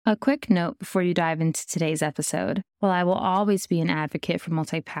A quick note before you dive into today's episode. While I will always be an advocate for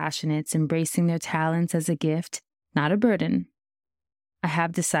multi-passionates embracing their talents as a gift, not a burden, I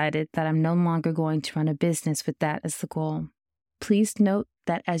have decided that I'm no longer going to run a business with that as the goal. Please note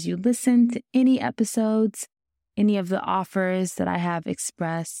that as you listen to any episodes, any of the offers that I have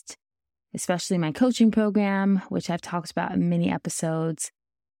expressed, especially my coaching program, which I've talked about in many episodes,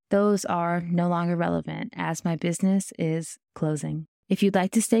 those are no longer relevant as my business is closing. If you'd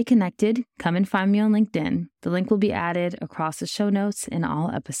like to stay connected, come and find me on LinkedIn. The link will be added across the show notes in all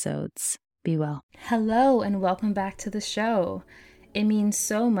episodes. Be well. Hello, and welcome back to the show. It means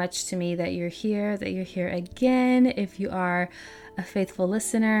so much to me that you're here again. If you are a faithful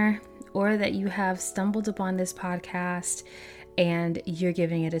listener or that you have stumbled upon this podcast and you're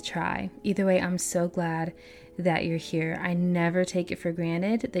giving it a try. Either way, I'm so glad that you're here. I never take it for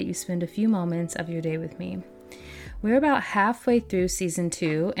granted that you spend a few moments of your day with me. We're about halfway through season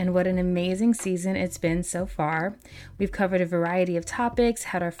 2, and what an amazing season it's been so far. We've covered a variety of topics,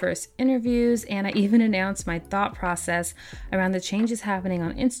 had our first interviews, and I even announced my thought process around the changes happening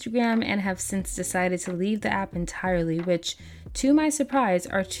on Instagram and have since decided to leave the app entirely, which, to my surprise,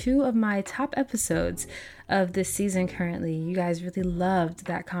 are 2 of my top episodes of this season currently. You guys really loved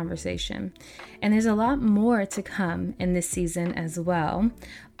that conversation. And there's a lot more to come in this season as well.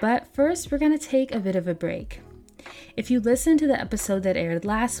 But first, we're going to take a bit of a break. If you listened to the episode that aired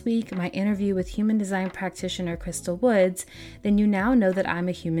last week, my interview with human design practitioner Crystal Woods, then you now know that I'm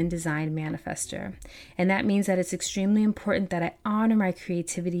a human design manifester. And that means that it's extremely important that I honor my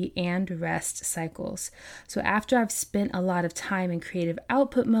creativity and rest cycles. So after I've spent a lot of time in creative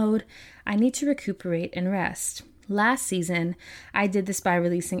output mode, I need to recuperate and rest. Last season, I did this by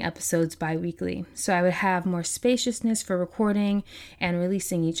releasing episodes bi-weekly, so I would have more spaciousness for recording and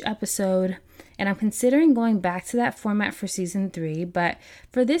releasing each episode, and I'm considering going back to that format for season 3, but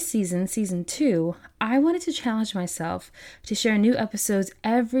for this season, season 2, I wanted to challenge myself to share new episodes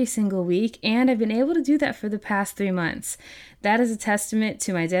every single week, and I've been able to do that for the past 3 months. That is a testament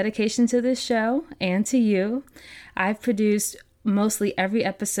to my dedication to this show and to you. I've produced mostly every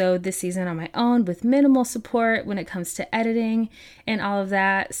episode this season on my own with minimal support when it comes to editing and all of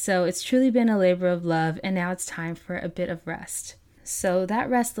that. So it's truly been a labor of love, and now it's time for a bit of rest. So that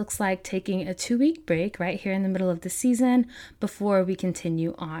rest looks like taking a 2-week break right here in the middle of the season before we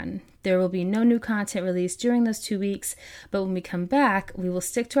continue on. There will be no new content released during those 2 weeks, but when we come back, we will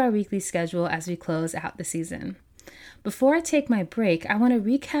stick to our weekly schedule as we close out the season. Before I take my break, I want to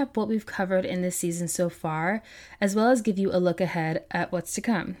recap what we've covered in this season so far, as well as give you a look ahead at what's to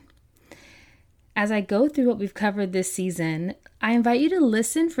come. As I go through what we've covered this season, I invite you to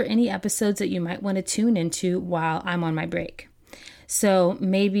listen for any episodes that you might want to tune into while I'm on my break. So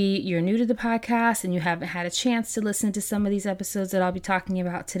maybe you're new to the podcast and you haven't had a chance to listen to some of these episodes that I'll be talking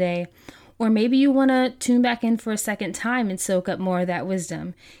about today. Or maybe you want to tune back in for a second time and soak up more of that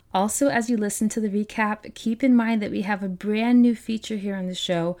wisdom. Also, as you listen to the recap, keep in mind that we have a brand new feature here on the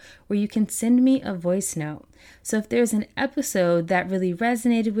show where you can send me a voice note. So if there's an episode that really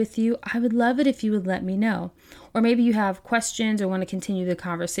resonated with you, I would love it if you would let me know. Or maybe you have questions or want to continue the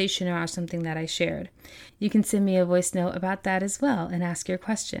conversation around something that I shared. You can send me a voice note about that as well and ask your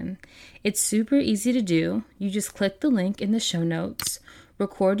question. It's super easy to do. You just click the link in the show notes,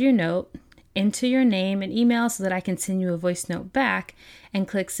 record your note, enter your name and email so that I can send you a voice note back, and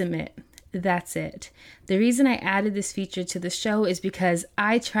click submit. That's it. The reason I added this feature to the show is because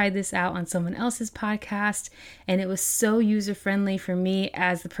I tried this out on someone else's podcast and it was so user-friendly for me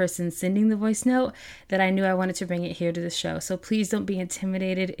as the person sending the voice note that I knew I wanted to bring it here to the show. So please don't be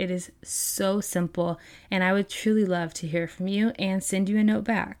intimidated. It is so simple and I would truly love to hear from you and send you a note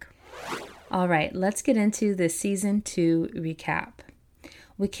back. All right, let's get into the season 2 recap.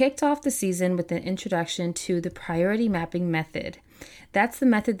 We kicked off the season with an introduction to the priority mapping method. That's the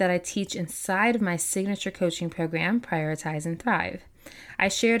method that I teach inside of my signature coaching program, Prioritize and Thrive. I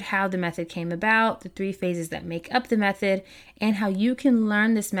shared how the method came about, the 3 phases that make up the method, and how you can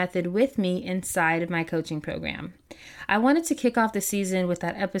learn this method with me inside of my coaching program. I wanted to kick off the season with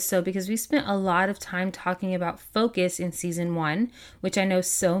that episode because we spent a lot of time talking about focus in season 1, which I know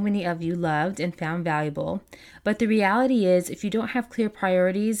so many of you loved and found valuable. But the reality is, if you don't have clear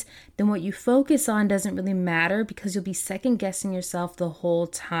priorities, then what you focus on doesn't really matter because you'll be second guessing yourself the whole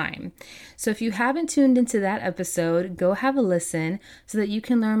time. So if you haven't tuned into that episode, go have a listen so that you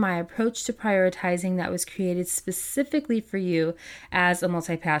can learn my approach to prioritizing that was created specifically for you as a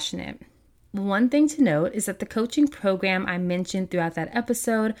multi-passionate. One thing to note is that the coaching program I mentioned throughout that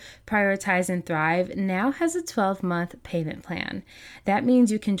episode, Prioritize and Thrive, now has a 12-month payment plan. That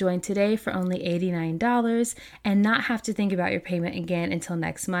means you can join today for only $89 and not have to think about your payment again until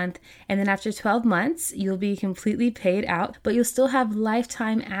next month. And then after 12 months, you'll be completely paid out, but you'll still have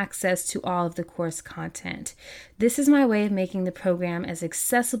lifetime access to all of the course content. This is my way of making the program as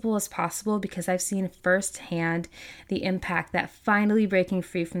accessible as possible because I've seen firsthand the impact that finally breaking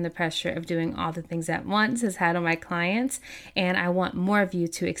free from the pressure of doing all the things at once has had on my clients, and I want more of you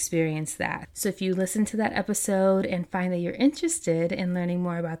to experience that. So if you listen to that episode and find that you're interested in learning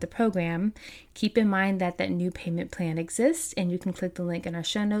more about the program, keep in mind that that new payment plan exists, and you can click the link in our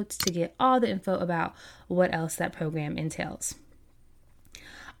show notes to get all the info about what else that program entails.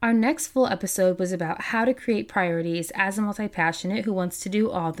 Our next full episode was about how to create priorities as a multi-passionate who wants to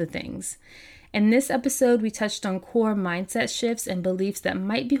do all the things. In this episode, we touched on core mindset shifts and beliefs that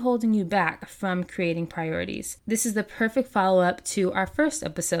might be holding you back from creating priorities. This is the perfect follow-up to our first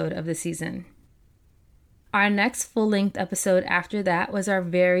episode of the season. Our next full-length episode after that was our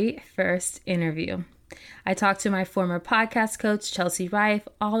very first interview. I talked to my former podcast coach, Chelsea Rife,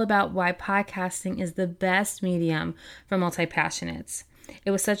 all about why podcasting is the best medium for multi-passionates.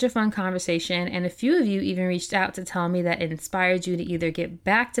 It was such a fun conversation, and a few of you even reached out to tell me that it inspired you to either get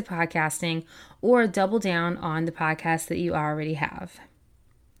back to podcasting or double down on the podcast that you already have.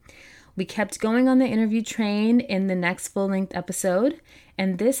 We kept going on the interview train in the next full-length episode,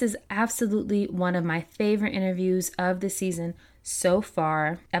 and this is absolutely one of my favorite interviews of the season so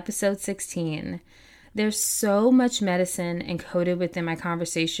far, episode 16. There's so much medicine encoded within my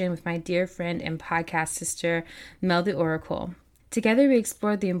conversation with my dear friend and podcast sister, Mel the Oracle. Together, we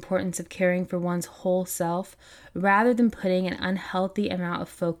explored the importance of caring for one's whole self rather than putting an unhealthy amount of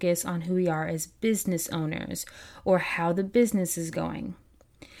focus on who we are as business owners or how the business is going.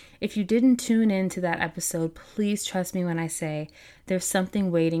 If you didn't tune into that episode, please trust me when I say there's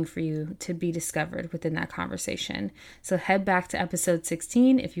something waiting for you to be discovered within that conversation. So head back to episode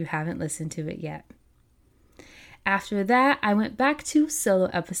 16 if you haven't listened to it yet. After that, I went back to solo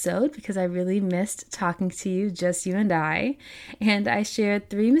episode because I really missed talking to you, just you and I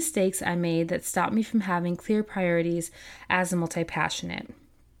shared 3 mistakes I made that stopped me from having clear priorities as a multi-passionate.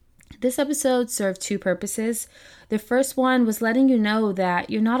 This episode served 2 purposes. The first one was letting you know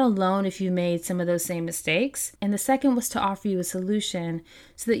that you're not alone if you made some of those same mistakes. And the second was to offer you a solution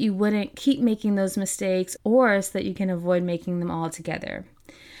so that you wouldn't keep making those mistakes or so that you can avoid making them altogether.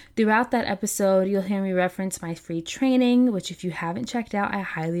 Throughout that episode, you'll hear me reference my free training, which if you haven't checked out, I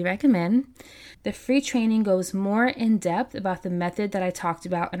highly recommend. The free training goes more in depth about the method that I talked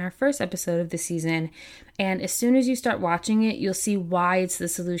about in our first episode of the season. And as soon as you start watching it, you'll see why it's the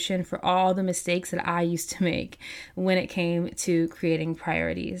solution for all the mistakes that I used to make when it came to creating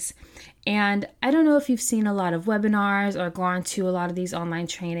priorities. And I don't know if you've seen a lot of webinars or gone to a lot of these online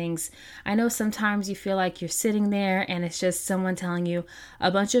trainings. I know sometimes you feel like you're sitting there and it's just someone telling you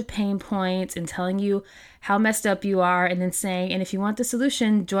a bunch of pain points and telling you how messed up you are and then saying, and if you want the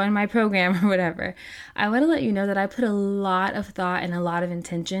solution, join my program or whatever. I want to let you know that I put a lot of thought and a lot of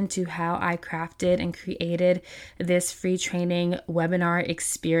intention to how I crafted and created this free training webinar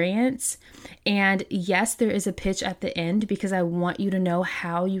experience. And yes, there is a pitch at the end because I want you to know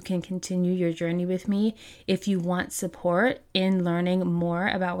how you can continue your journey with me if you want support in learning more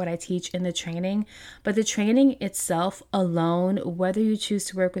about what I teach in the training. But the training itself alone, whether you choose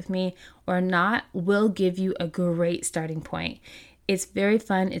to work with me or not, will give you a great starting point. It's very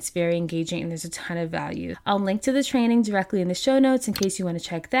fun, it's very engaging, and there's a ton of value. I'll link to the training directly in the show notes in case you want to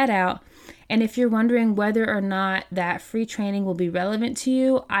check that out. And if you're wondering whether or not that free training will be relevant to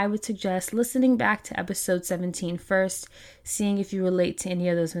you, I would suggest listening back to episode 17 first, seeing if you relate to any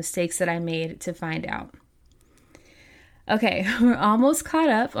of those mistakes that I made to find out. Okay, we're almost caught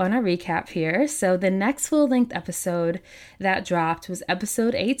up on our recap here. So the next full-length episode that dropped was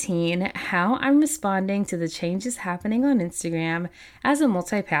episode 18, How I'm Responding to the Changes Happening on Instagram as a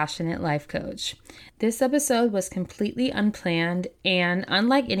Multi-Passionate Life Coach. This episode was completely unplanned and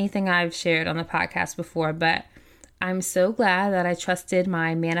unlike anything I've shared on the podcast before, but I'm so glad that I trusted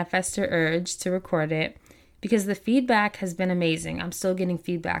my manifestor urge to record it because the feedback has been amazing. I'm still getting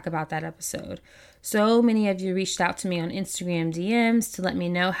feedback about that episode. So many of you reached out to me on Instagram DMs to let me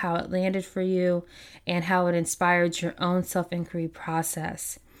know how it landed for you and how it inspired your own self-inquiry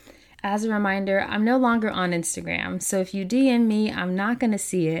process. As a reminder, I'm no longer on Instagram, so if you DM me, I'm not going to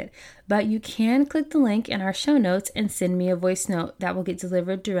see it, but you can click the link in our show notes and send me a voice note that will get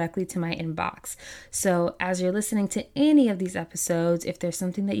delivered directly to my inbox. So as you're listening to any of these episodes, if there's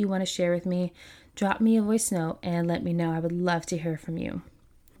something that you want to share with me, drop me a voice note and let me know. I would love to hear from you.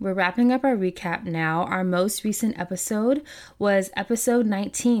 We're wrapping up our recap now. Our most recent episode was episode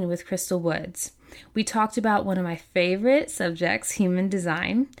 19 with Crystal Woods. We talked about one of my favorite subjects, human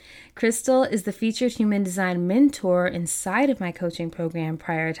design. Crystal is the featured human design mentor inside of my coaching program,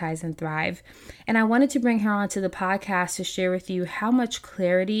 Prioritize and Thrive. And I wanted to bring her onto the podcast to share with you how much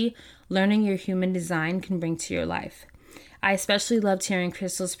clarity learning your human design can bring to your life. I especially loved hearing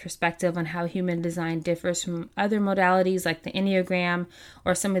Crystal's perspective on how human design differs from other modalities like the Enneagram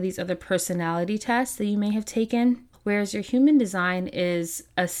or some of these other personality tests that you may have taken. Whereas your human design is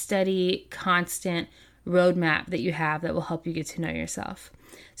a steady, constant roadmap that you have that will help you get to know yourself.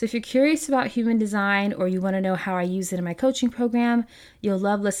 So if you're curious about human design or you want to know how I use it in my coaching program, you'll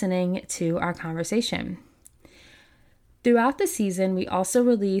love listening to our conversation. Throughout the season, we also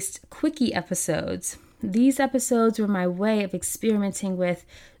released quickie episodes. These episodes were my way of experimenting with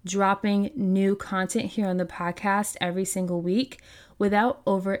dropping new content here on the podcast every single week without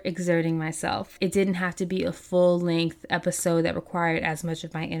overexerting myself. It didn't have to be a full-length episode that required as much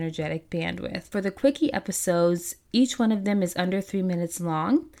of my energetic bandwidth. For the quickie episodes, each one of them is under 3 minutes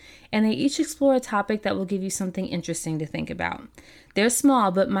long, and they each explore a topic that will give you something interesting to think about. They're small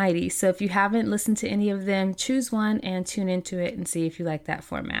but mighty, so if you haven't listened to any of them, choose one and tune into it and see if you like that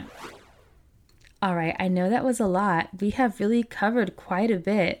format. All right, I know that was a lot. We have really covered quite a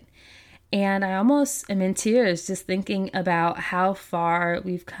bit. And I almost am in tears just thinking about how far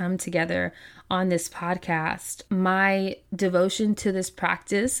we've come together on this podcast. My devotion to this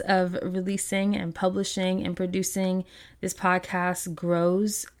practice of releasing and publishing and producing this podcast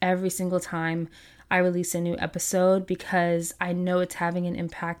grows every single time I release a new episode because I know it's having an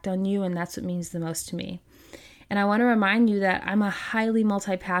impact on you, and that's what means the most to me. And I want to remind you that I'm a highly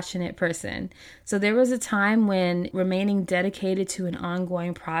multi-passionate person. So there was a time when remaining dedicated to an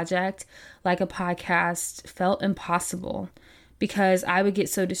ongoing project like a podcast felt impossible because I would get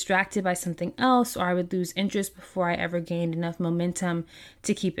so distracted by something else or I would lose interest before I ever gained enough momentum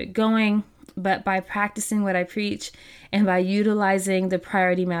to keep it going. But by practicing what I preach and by utilizing the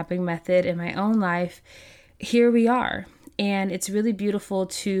priority mapping method in my own life, here we are. And it's really beautiful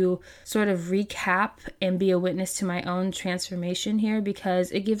to sort of recap and be a witness to my own transformation here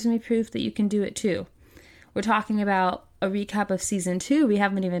because it gives me proof that you can do it too. We're talking about a recap of season 2. We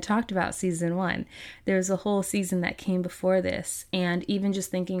haven't even talked about season 1. There's a whole season that came before this. And even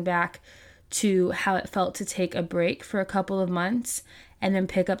just thinking back to how it felt to take a break for a couple of months and then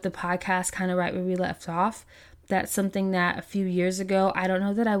pick up the podcast kind of right where we left off. That's something that a few years ago, I don't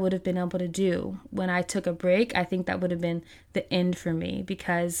know that I would have been able to do. When I took a break, I think that would have been the end for me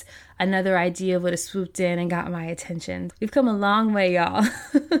because another idea would have swooped in and got my attention. We've come a long way, y'all.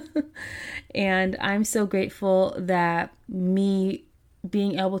 And I'm so grateful that me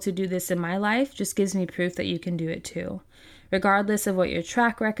being able to do this in my life just gives me proof that you can do it too. Regardless of what your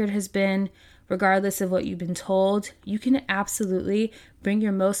track record has been, regardless of what you've been told, you can absolutely bring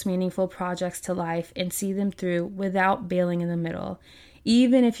your most meaningful projects to life and see them through without bailing in the middle,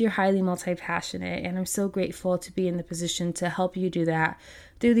 even if you're highly multi-passionate. And I'm so grateful to be in the position to help you do that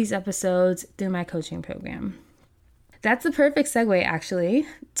through these episodes, through my coaching program. That's the perfect segue, actually,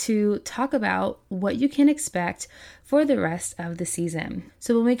 to talk about what you can expect for the rest of the season.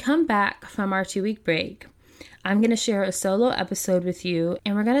 So when we come back from our 2-week break, I'm going to share a solo episode with you,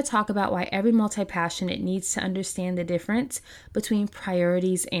 and we're going to talk about why every multi-passionate needs to understand the difference between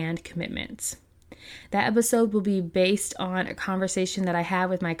priorities and commitments. That episode will be based on a conversation that I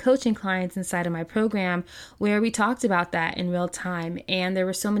had with my coaching clients inside of my program where we talked about that in real time, and there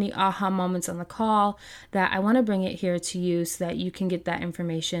were so many aha moments on the call that I want to bring it here to you so that you can get that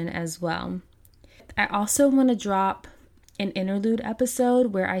information as well. I also want to drop an interlude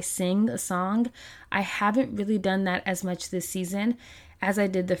episode where I sing a song. I haven't really done that as much this season as I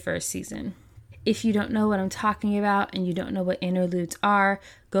did the first season. If you don't know what I'm talking about and you don't know what interludes are,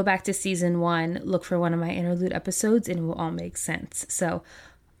 go back to season 1, look for one of my interlude episodes, and it will all make sense. So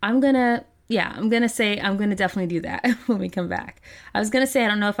I'm going to definitely do that when we come back. I was going to say, I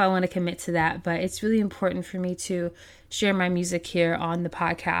don't know if I want to commit to that, but it's really important for me to share my music here on the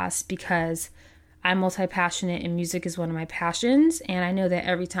podcast because I'm multi-passionate and music is one of my passions. And I know that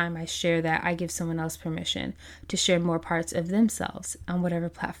every time I share that, I give someone else permission to share more parts of themselves on whatever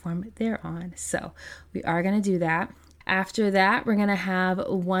platform they're on. So we are going to do that. After that, we're going to have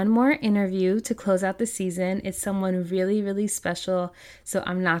one more interview to close out the season. It's someone really, really special. So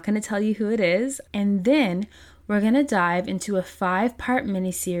I'm not going to tell you who it is. And then we're going to dive into a 5-part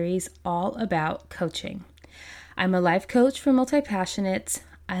mini-series all about coaching. I'm a life coach for multi-passionates.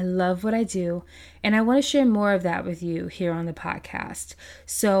 I love what I do, and I want to share more of that with you here on the podcast.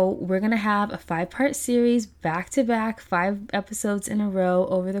 So we're going to have a 5-part series, back-to-back, 5 episodes in a row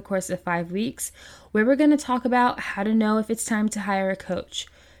over the course of 5 weeks, where we're going to talk about how to know if it's time to hire a coach.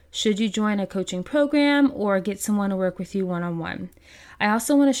 Should you join a coaching program or get someone to work with you one-on-one? I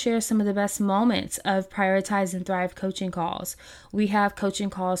also want to share some of the best moments of Prioritize and Thrive coaching calls. We have coaching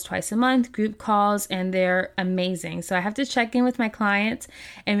calls twice a month, group calls, and they're amazing. So I have to check in with my clients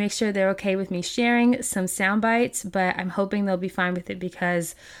and make sure they're okay with me sharing some sound bites, but I'm hoping they'll be fine with it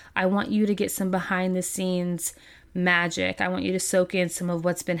because I want you to get some behind the scenes magic. I want you to soak in some of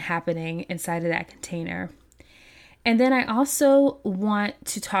what's been happening inside of that container. And then I also want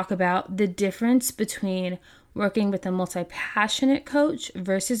to talk about the difference between working with a multi-passionate coach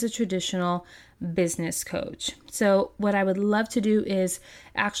versus a traditional business coach. So what I would love to do is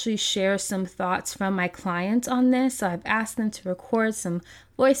actually share some thoughts from my clients on this. So I've asked them to record some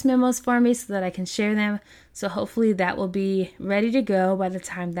voice memos for me so that I can share them. So hopefully that will be ready to go by the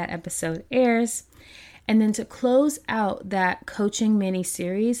time that episode airs. And then to close out that coaching mini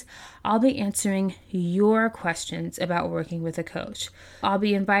series, I'll be answering your questions about working with a coach. I'll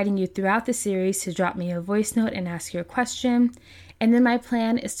be inviting you throughout the series to drop me a voice note and ask your question. And then my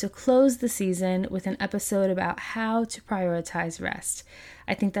plan is to close the season with an episode about how to prioritize rest.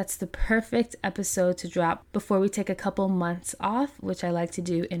 I think that's the perfect episode to drop before we take a couple months off, which I like to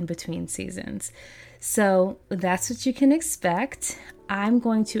do in between seasons. So that's what you can expect. I'm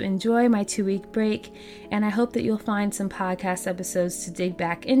going to enjoy my 2-week break, and I hope that you'll find some podcast episodes to dig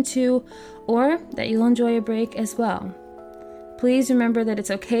back into, or that you'll enjoy a break as well. Please remember that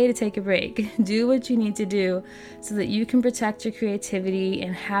it's okay to take a break. Do what you need to do so that you can protect your creativity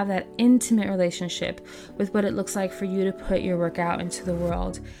and have that intimate relationship with what it looks like for you to put your work out into the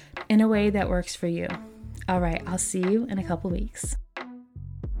world in a way that works for you. All right, I'll see you in a couple weeks.